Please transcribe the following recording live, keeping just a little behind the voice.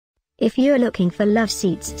If you're looking for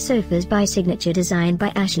Loveseats sofas by Signature Design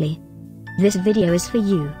by Ashley, this video is for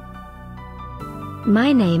you.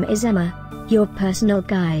 My name is Emma, your personal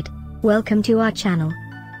guide. Welcome to our channel.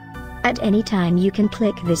 At any time you can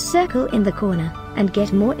click this circle in the corner, and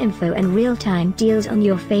get more info and real-time deals on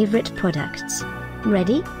your favorite products.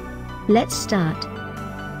 Ready? Let's start.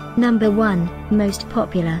 Number 1, Most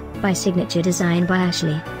Popular, by Signature Design by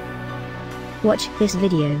Ashley. Watch this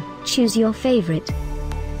video, choose your favorite.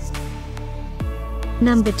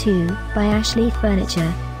 Number 2, by Ashley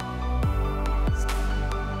Furniture.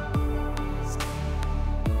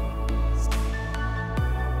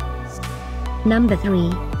 Number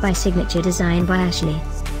 3, by Signature Design by Ashley.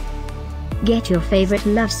 Get your favorite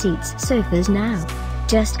Loveseats sofas now.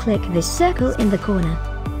 Just click this circle in the corner.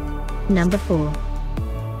 Number 4.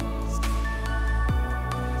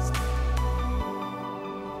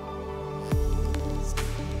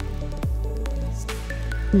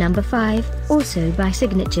 Number 5, also by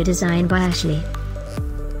Signature Design by Ashley.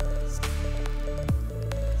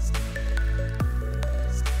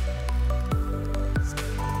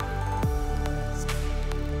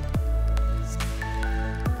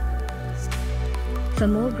 For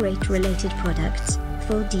more great related products,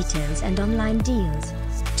 full details and online deals,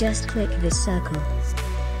 just click this circle.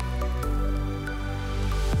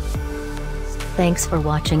 Thanks for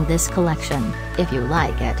watching this collection. If you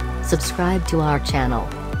like it, subscribe to our channel.